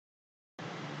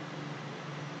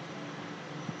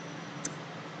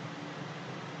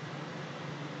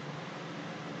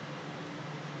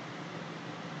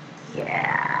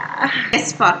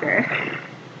This fucker.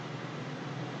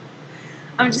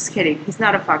 I'm just kidding. He's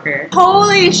not a fucker.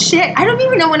 Holy shit. I don't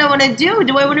even know what I want to do.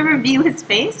 Do I want to review his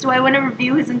face? Do I want to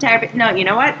review his entire... No, you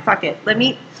know what? Fuck it. Let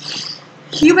me...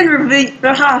 Human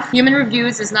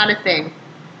reviews is not a thing.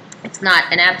 It's not.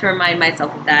 And I have to remind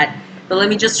myself of that. But let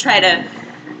me just try to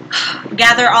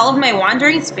gather all of my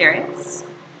wandering spirits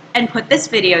and put this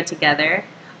video together.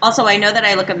 Also, I know that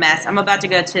I look a mess. I'm about to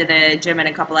go to the gym in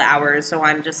a couple of hours, so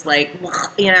I'm just like,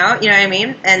 you know what I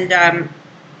mean? And,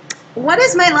 what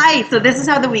is my life? So this is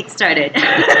how the week started.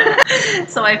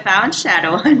 So I found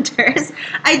shadow hunters.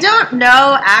 I don't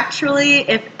know, actually,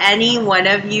 if any one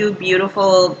of you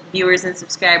beautiful viewers and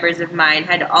subscribers of mine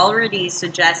had already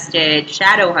suggested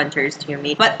shadow hunters to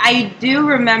me. But I do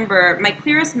remember, my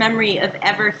clearest memory of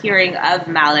ever hearing of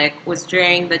Malik was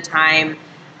during the time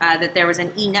that there was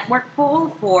an E-Network poll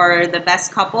for the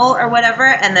best couple or whatever,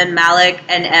 and then Malik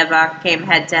and Eva came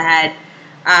head-to-head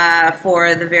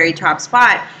for the very top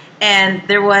spot. And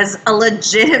there was a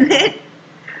legitimate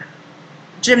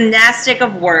gymnastic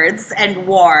of words and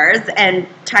wars and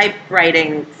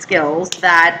typewriting skills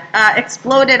that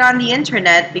exploded on the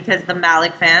internet because the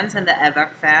Malik fans and the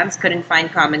Evok fans couldn't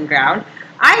find common ground.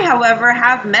 I, however,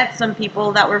 have met some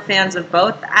people that were fans of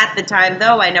both. At the time,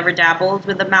 though, I never dabbled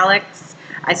with the Maliks.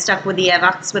 I stuck with the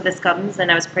Evoks, with the Scums,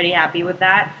 and I was pretty happy with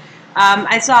that.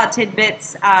 I saw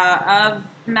tidbits of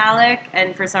Malik,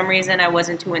 and for some reason I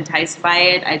wasn't too enticed by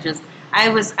it. I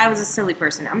was a silly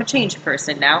person. I'm a changed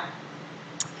person now.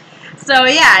 So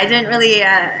yeah,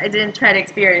 I didn't try to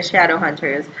experience shadow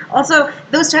hunters. Also,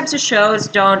 those types of shows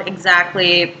don't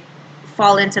exactly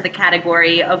fall into the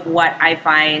category of what I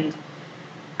find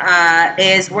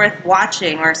is worth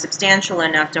watching or substantial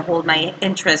enough to hold my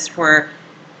interest for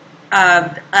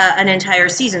an entire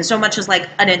season, so much as like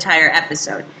an entire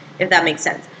episode, if that makes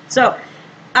sense. So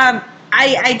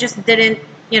I just didn't,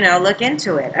 look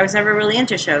into it. I was never really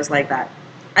into shows like that.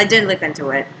 I didn't look into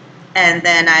it. And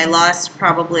then I lost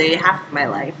probably half of my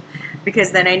life,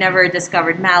 because then I never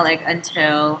discovered Malik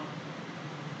until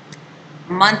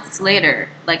months later,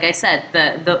 like I said,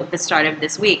 the start of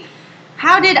this week.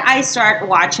 How did I start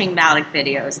watching Malik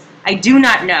videos? I do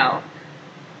not know.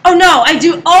 Oh no, I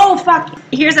do. Oh fuck.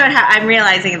 Here's what I'm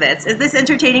realizing this. Is this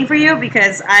entertaining for you?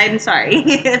 Because I'm sorry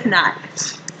if not.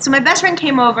 So my best friend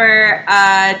came over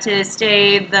to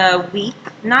stay the week.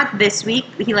 Not this week.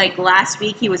 Last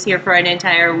week he was here for an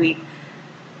entire week.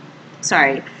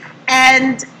 Sorry.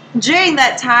 And during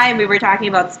that time we were talking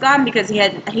about Scum because he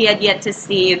had yet to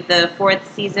see the 4th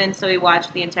season, so we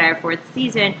watched the entire 4th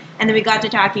season, and then we got to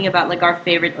talking about like our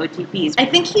favorite OTPs. I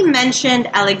think he mentioned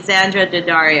Alexandra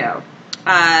Daddario.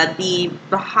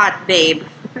 The hot babe.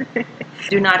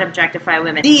 Do not objectify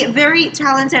women. The very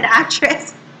talented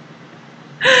actress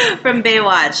from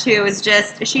Baywatch, who is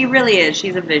just, she really is,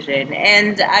 she's a vision.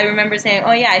 And I remember saying,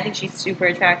 oh yeah, I think she's super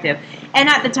attractive. And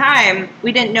at the time,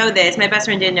 we didn't know this, my best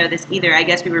friend didn't know this either, I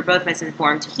guess we were both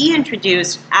misinformed. He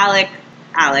introduced Alex,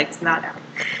 not Alex,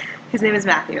 his name is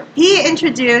Matthew. He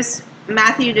introduced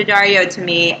Matthew Daddario to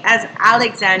me as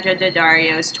Alexandra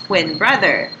Daddario's twin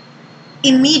brother.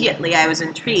 Immediately, I was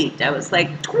intrigued. I was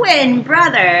like, twin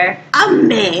brother? A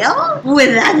male?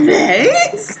 With that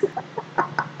face?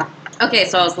 Okay,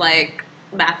 so I was like,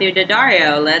 Matthew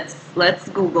Daddario, let's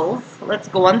Google. Let's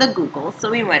go on the Google.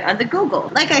 So we went on the Google.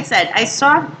 Like I said, I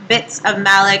saw bits of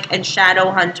Malik and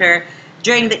Shadow Hunter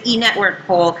during the E-Network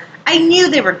poll. I knew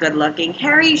they were good looking.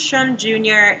 Harry Shum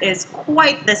Jr. is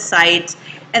quite the sight.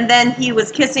 And then he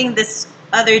was kissing this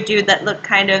other dude that looked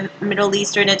kind of Middle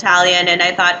Eastern Italian, and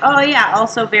I thought, oh yeah,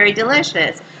 also very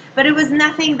delicious. But it was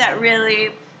nothing that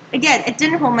really, again, it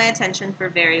didn't hold my attention for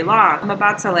very long. I'm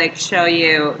about to show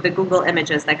you the Google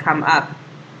images that come up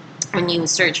when you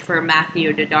search for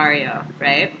Matthew Daddario,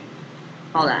 right?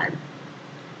 Hold on.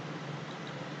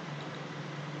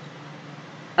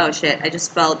 Oh shit, I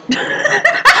just spelled...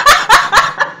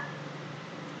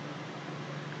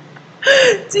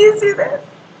 Do you see this?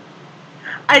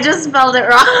 I just spelled it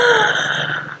wrong.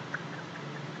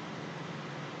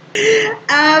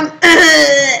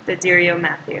 Daddario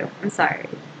Matthew. I'm sorry,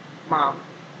 Mom.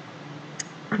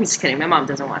 I'm just kidding. My mom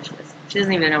doesn't watch this. She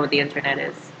doesn't even know what the internet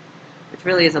is, which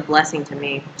really is a blessing to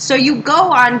me. So you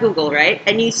go on Google, right,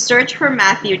 and you search for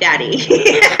Matthew Daddy,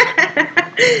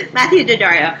 Matthew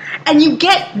Daddario, and you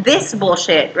get this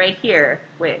bullshit right here.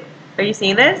 Wait, are you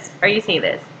seeing this? Are you seeing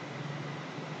this?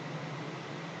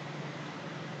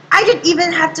 I didn't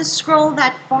even have to scroll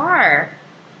that far.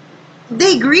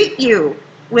 They greet you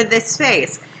with this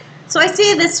face. So I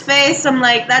see this face, I'm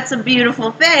like, that's a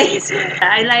beautiful face.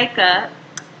 I like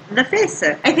the face.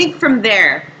 I think from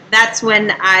there, that's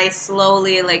when I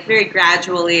slowly, very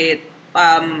gradually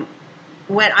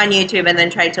went on YouTube and then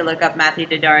tried to look up Matthew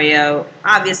Daddario.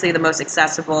 Obviously, the most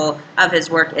accessible of his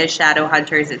work is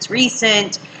Shadowhunters. It's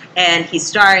recent, and he's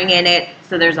starring in it,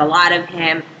 so there's a lot of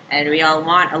him, and we all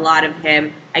want a lot of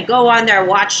him. I go on there,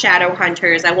 watch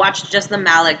Shadowhunters. I watch just the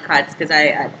Malik cuts, because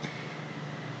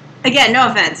again, no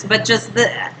offense, but just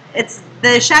the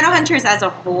Shadowhunters as a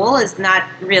whole is not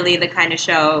really the kind of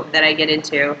show that I get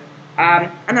into.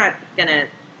 I'm not gonna,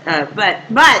 but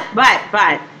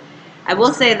I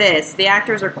will say this: the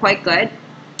actors are quite good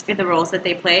in the roles that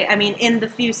they play. I mean, in the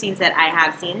few scenes that I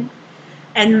have seen,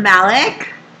 and Malik,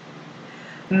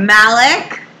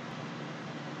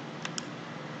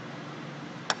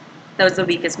 that was the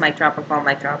weakest mic drop of all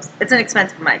mic drops. It's an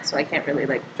expensive mic, so I can't really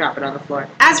like drop it on the floor.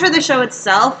 As for the show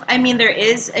itself, I mean, there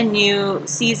is a new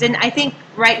season. I think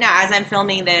right now, as I'm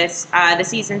filming this, the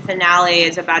season finale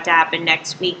is about to happen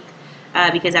next week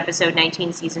because episode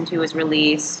 19, season 2 was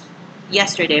released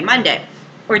yesterday, Monday,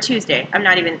 or Tuesday. I'm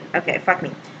not even, okay, fuck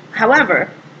me. However,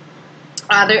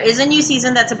 there is a new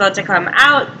season that's about to come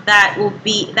out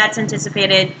that's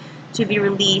anticipated to be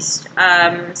released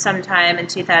sometime in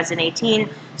 2018,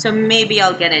 so maybe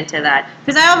I'll get into that.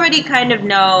 Because I already kind of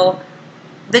know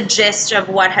the gist of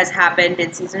what has happened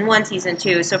in season 1, season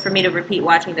 2, so for me to repeat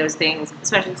watching those things,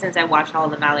 especially since I watched all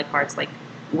the Malik parts like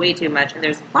way too much, and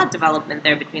there's a lot of development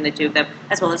there between the two of them,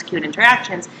 as well as cute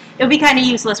interactions, it would be kind of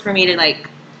useless for me to like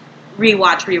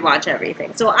rewatch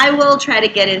everything. So I will try to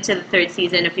get into the 3rd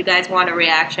season. If you guys want a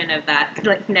reaction of that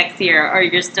like next year, or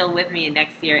you're still with me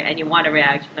next year and you want a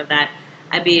reaction of that,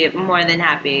 I'd be more than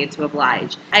happy to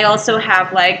oblige. I also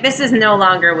have, like, this is no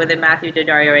longer within Matthew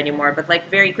Daddario anymore, but like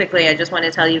very quickly I just want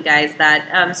to tell you guys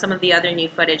that some of the other new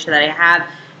footage that I have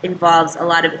involves a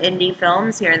lot of indie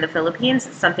films here in the Philippines.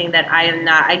 It's something that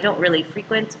I don't really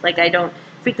frequent. Like, I don't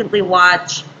frequently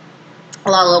watch a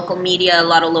lot of local media, a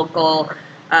lot of local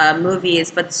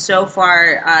movies, but so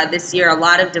far this year a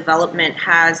lot of development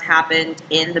has happened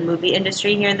in the movie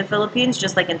industry here in the Philippines,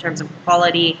 just like in terms of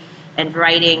quality and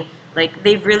writing. Like,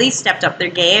 they've really stepped up their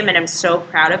game, and I'm so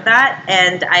proud of that.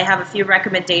 And I have a few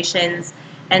recommendations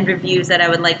and reviews that I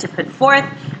would like to put forth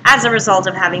as a result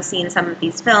of having seen some of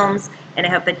these films, and I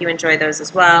hope that you enjoy those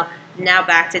as well. Now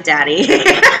back to Daddy.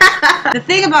 The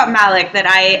thing about Malik that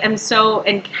I am so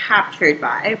encaptured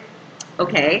by,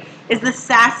 okay, is the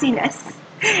sassiness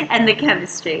and the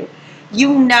chemistry.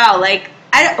 You know, like,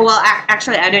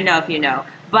 actually, I don't know if you know,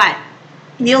 but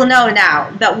you'll know now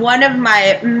that one of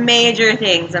my major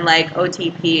things in like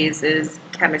OTPs is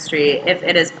chemistry. If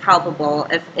it is palpable,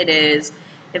 if it is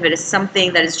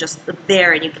something that is just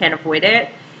there and you can't avoid it.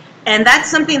 And that's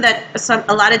something that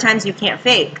a lot of times you can't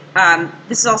fake.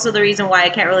 This is also the reason why I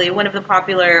can't really, one of the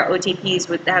popular OTPs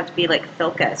would have to be like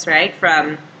Filcus, right,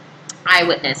 from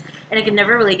Eyewitness. And I could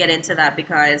never really get into that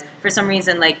because for some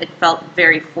reason, like, it felt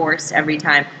very forced every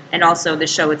time. And also the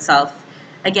show itself,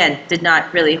 again, did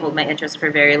not really hold my interest for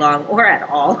very long or at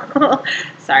all.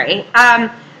 Sorry.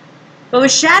 But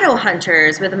with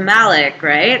Shadowhunters, with Malik,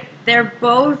 right, they're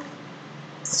both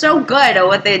so good at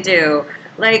what they do.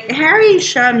 Like, Harry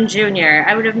Shum Jr.,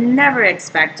 I would have never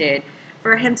expected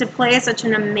for him to play such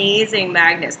an amazing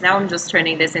Magnus. Now I'm just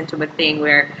turning this into a thing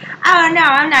where, oh no,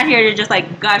 I'm not here to just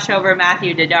like gush over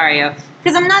Matthew Daddario,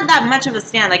 because I'm not that much of a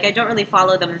stan. Like, I don't really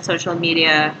follow them on social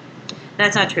media.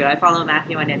 That's not true. I follow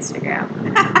Matthew on Instagram.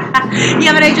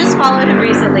 Yeah, but I just followed him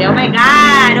recently. Oh my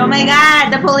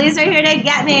god, the police are here to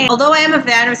get me. Although I am a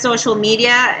fan of social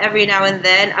media every now and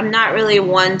then, I'm not really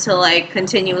one to like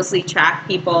continuously track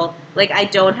people. Like, I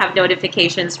don't have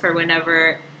notifications for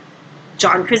whenever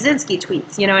John Krasinski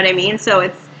tweets, you know what I mean?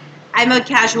 So I'm a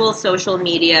casual social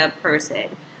media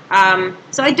person.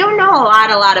 So I don't know a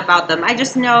lot about them. I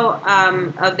just know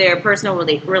of their personal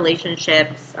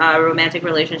relationships, romantic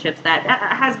relationships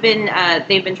that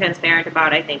they've been transparent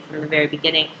about, I think, from the very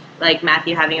beginning. Like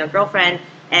Matthew having a girlfriend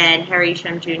and Harry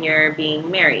Shum Jr. being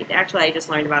married. Actually, I just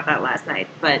learned about that last night,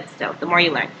 but still, the more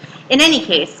you learn. In any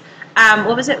case,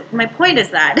 what was it? My point is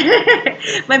that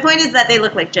my point is that they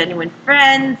look like genuine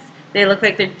friends. They look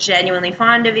like they're genuinely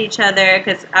fond of each other,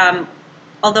 because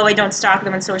although I don't stalk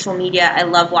them on social media, I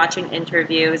love watching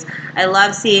interviews. I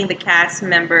love seeing the cast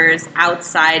members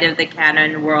outside of the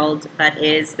canon world that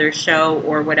is their show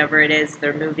or whatever it is,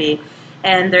 their movie,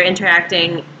 and they're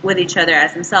interacting with each other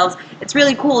as themselves. It's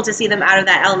really cool to see them out of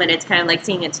that element. It's kind of like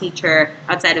seeing a teacher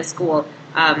outside of school.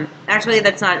 Actually,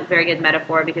 that's not a very good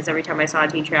metaphor, because every time I saw a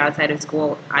teacher outside of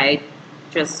school, I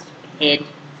just hid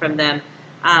from them.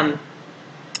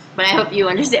 But I hope you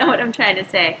understand what I'm trying to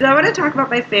say. Do I want to talk about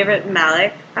my favorite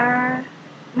Malik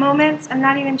moments? I'm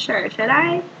not even sure. Should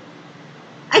I?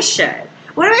 I should.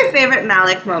 One of my favorite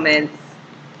Malik moments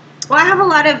Well, I have a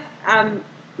lot of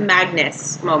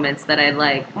Magnus moments that I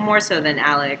like, more so than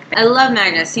Alec. I love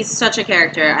Magnus. He's such a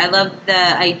character. I love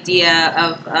the idea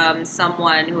of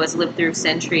someone who has lived through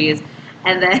centuries,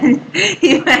 and then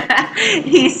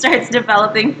he starts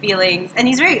developing feelings, and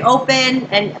he's very open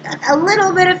and a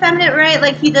little bit effeminate, right?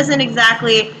 Like, he doesn't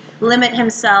exactly limit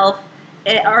himself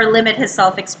or limit his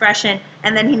self-expression,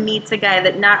 and then he meets a guy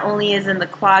that not only is in the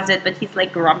closet, but he's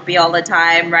like grumpy all the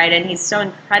time, right? And he's so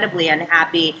incredibly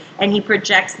unhappy, and he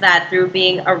projects that through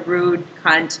being a rude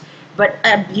cunt, but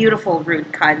a beautiful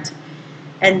rude cunt.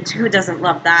 And who doesn't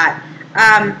love that?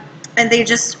 And they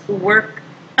just work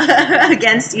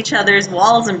against each other's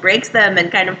walls and breaks them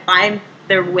and kind of find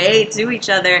their way to each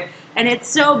other. And it's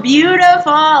so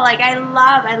beautiful. Like, I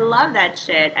love that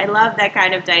shit. I love that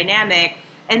kind of dynamic.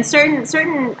 And certain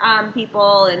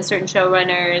people and certain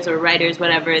showrunners or writers,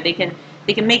 whatever, they can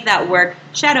make that work.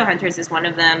 Shadowhunters is one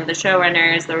of them. The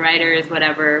showrunners, the writers,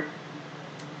 whatever.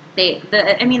 The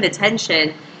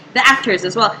tension, the actors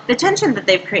as well. The tension that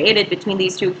they've created between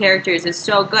these two characters is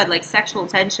so good. Like, sexual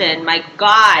tension. My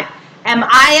God, am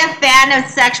I a fan of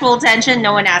sexual tension?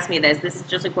 No one asked me this. This is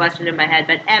just a question in my head.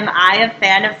 But am I a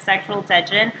fan of sexual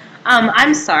tension?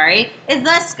 I'm sorry. Is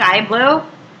the sky blue?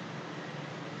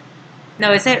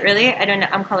 No, is it really? I don't know.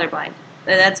 I'm colorblind.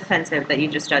 That's offensive that you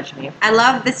just judged me. I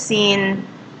love the scene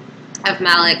of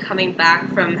Malik coming back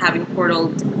from having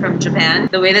portaled from Japan.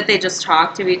 The way that they just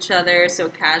talk to each other so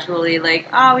casually, like,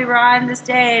 oh, we were on this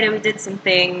date and we did some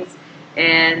things.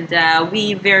 And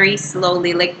we very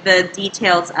slowly, like, the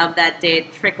details of that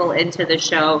date trickle into the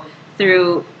show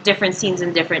through different scenes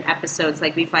in different episodes.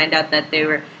 Like, we find out that they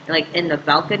were, like, in the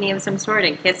balcony of some sort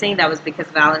and kissing. That was because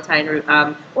Valentine,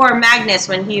 or Magnus,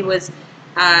 when he was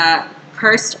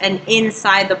cursed and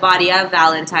inside the body of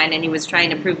Valentine, and he was trying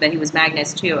to prove that he was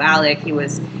Magnus to Alec. He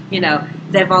was,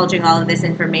 divulging all of this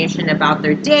information about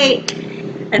their date.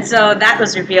 And so that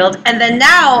was revealed. And then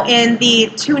now in the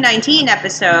 219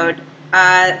 episode,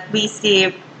 we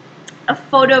see a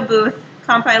photo booth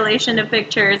compilation of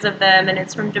pictures of them, and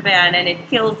it's from Japan, and it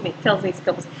kills me.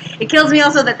 It kills me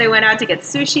also that they went out to get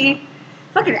sushi.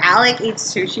 Fucking Alec eats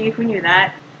sushi. Who knew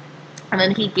that? And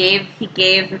then he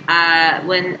gave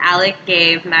when Alec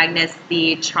gave Magnus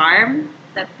the charm,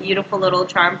 that beautiful little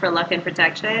charm for luck and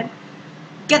protection.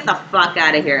 Get the fuck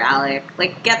out of here, Alec.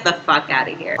 Like, get the fuck out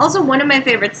of here. Also, one of my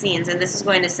favorite scenes, and this is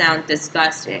going to sound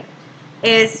disgusting,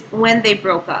 is when they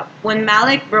broke up. When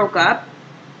Malik broke up,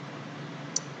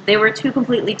 they were two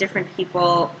completely different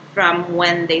people from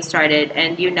when they started.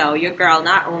 And your girl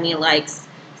not only likes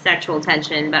sexual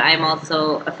tension, but I'm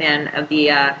also a fan of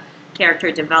the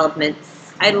character development.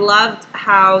 I loved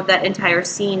how that entire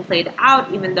scene played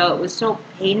out, even though it was so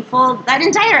painful. That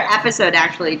entire episode,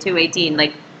 actually, 218,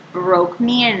 like, broke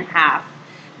me in half.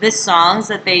 The songs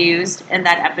that they used in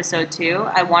that episode, too,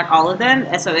 I want all of them.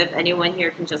 And so if anyone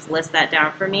here can just list that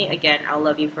down for me, again, I'll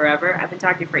love you forever. I've been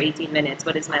talking for 18 minutes.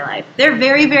 What is my life? Their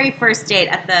very, very first date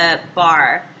at the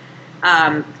bar,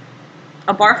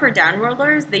 a bar for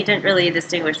downworlders, they didn't really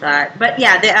distinguish that. But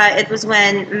yeah, it was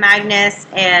when Magnus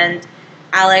and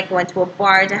Alec went to a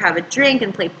bar to have a drink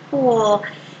and play pool,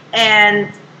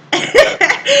 and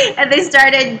and they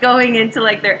started going into,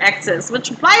 like, their exes,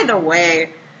 which, by the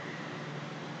way,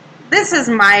 this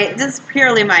is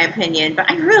purely my opinion, but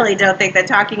I really don't think that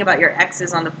talking about your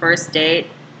exes on the first date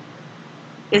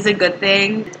is a good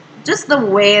thing. Just the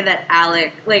way that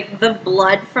Alec, like, the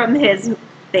blood from his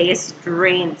face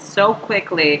drained so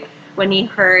quickly when he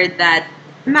heard that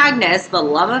Magnus, the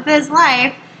love of his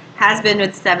life, has been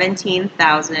with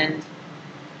 17,000,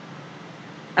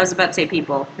 I was about to say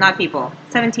people, not people,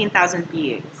 17,000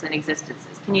 beings and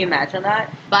existences. Can you imagine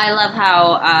that? But I love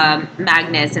how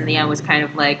Magnus in the end was kind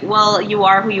of like, well, you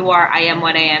are who you are, I am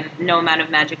what I am, no amount of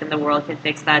magic in the world can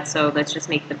fix that, so let's just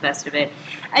make the best of it.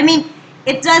 I mean,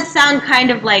 it does sound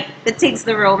kind of like it takes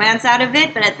the romance out of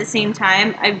it, but at the same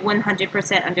time, I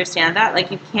 100% understand that. Like,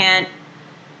 you can't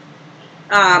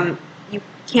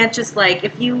just, like,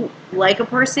 if you like a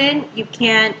person, you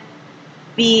can't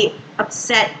be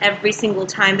upset every single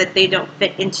time that they don't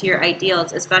fit into your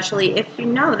ideals, especially if you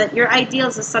know that your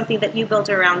ideals is something that you built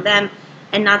around them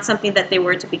and not something that they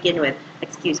were to begin with.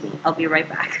 Excuse me, I'll be right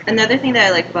back. Another thing that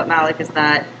I like about Malik is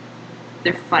that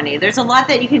they're funny. There's a lot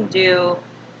that you can do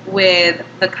with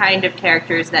the kind of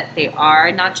characters that they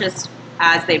are, not just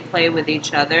as they play with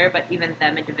each other, but even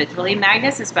them individually.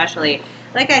 Magnus especially.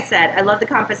 Like I said, I love the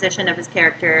composition of his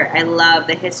character. I love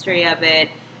the history of it.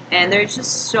 And there's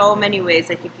just so many ways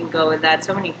that you can go with that,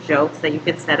 so many jokes that you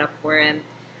could set up for him.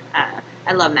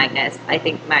 I love Magnus. I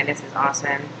think Magnus is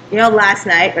awesome. Last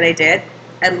night what I did,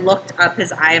 I looked up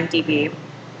his IMDb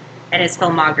and his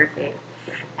filmography.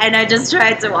 and I just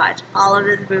tried to watch all of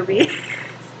his movies.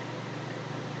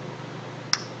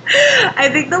 I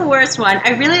think the worst one,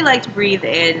 I really liked Breathe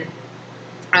In,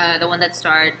 the one that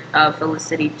starred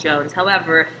Felicity Jones.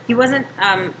 However, he wasn't.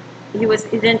 He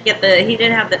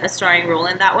didn't have a starring role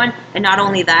in that one, and not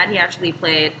only that, he actually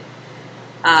played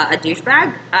a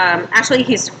douchebag. Actually,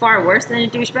 he's far worse than a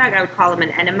douchebag. I would call him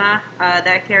an enema,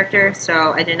 that character.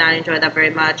 So I did not enjoy that very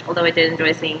much. Although I did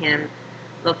enjoy seeing him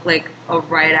look like a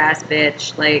right ass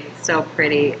bitch, like so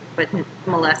pretty, but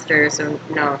molester. So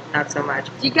no, not so much.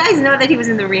 Do you guys know that he was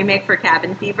in the remake for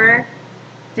Cabin Fever?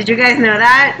 Did you guys know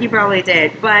that? You probably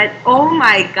did. But oh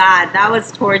my god, that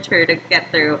was torture to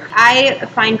get through. I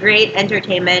find great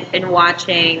entertainment in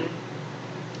watching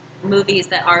movies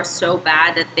that are so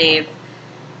bad that they've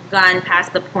gone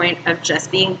past the point of just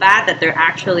being bad, that they're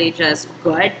actually just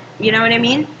good. You know what I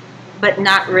mean? But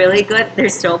not really good. They're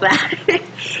still bad.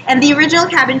 And the original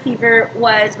Cabin Fever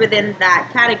was within that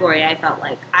category, I felt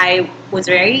like. I was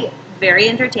very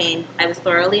entertained. I was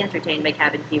thoroughly entertained by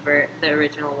Cabin Fever, the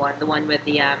original one, the one with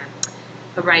the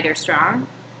Ryder Strong.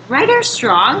 Ryder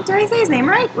Strong? Did I say his name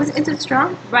right? Is it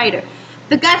Strong? Ryder.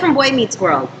 The guy from Boy Meets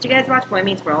World. Did you guys watch Boy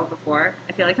Meets World before?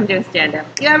 I feel like I'm doing stand-up.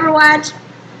 You ever watch?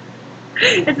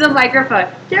 It's the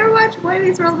microphone. Did you ever watch Boy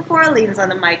Meets World before? Leans on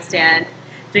the mic stand,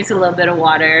 drinks a little bit of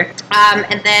water.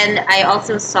 And then I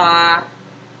also saw...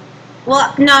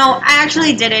 Well, no, I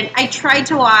actually didn't. I tried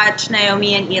to watch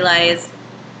Naomi and Eli's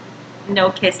No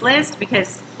Kiss List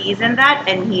because he's in that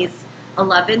and he's a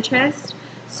love interest.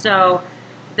 So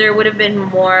there would have been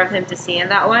more of him to see in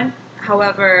that one.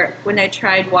 However, when I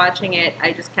tried watching it,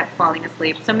 I just kept falling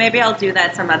asleep. So maybe I'll do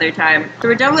that some other time. So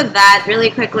we're done with that really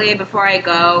quickly before I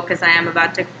go, because I am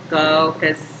about to go,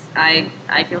 because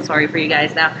I feel sorry for you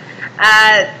guys now.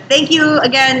 Thank you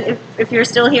again if you're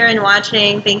still here and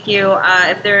watching. Thank you.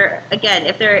 If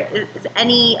there is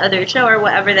any other show or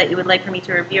whatever that you would like for me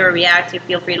to review or react to,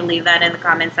 feel free to leave that in the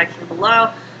comment section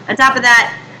below. On top of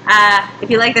that, if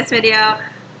you like this video,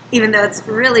 even though it's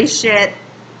really shit,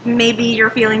 maybe you're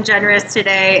feeling generous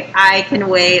today, I can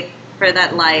wait for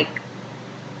that like.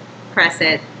 Press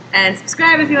it. And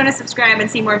subscribe if you want to subscribe and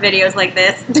see more videos like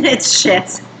this. It's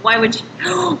shit. Why would you?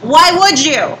 Why would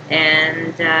you?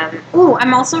 And, ooh,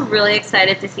 I'm also really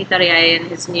excited to see Tariay in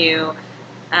his new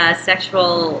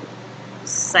sexual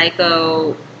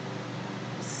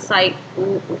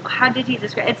how did he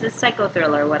describe it? It's a psycho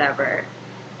thriller, whatever.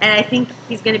 And I think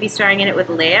he's going to be starring in it with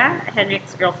Leia,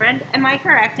 Henrik's girlfriend. Am I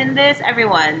correct in this?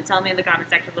 Everyone, tell me in the comment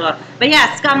section below. But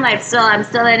yeah, Scum Life, I'm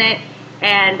still in it.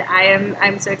 And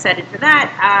I'm so excited for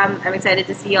that. I'm excited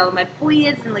to see all of my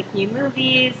boys in like new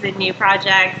movies and new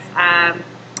projects. I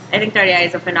think Tariay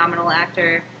is a phenomenal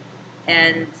actor.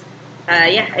 And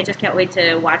yeah, I just can't wait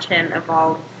to watch him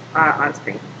evolve on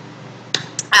screen.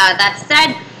 That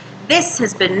said, this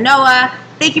has been Noah.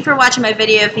 Thank you for watching my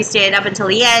video if you stayed up until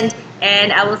the end.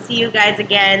 And I will see you guys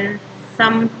again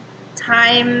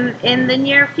sometime in the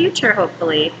near future,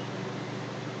 hopefully.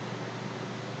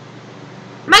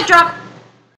 Mic drop!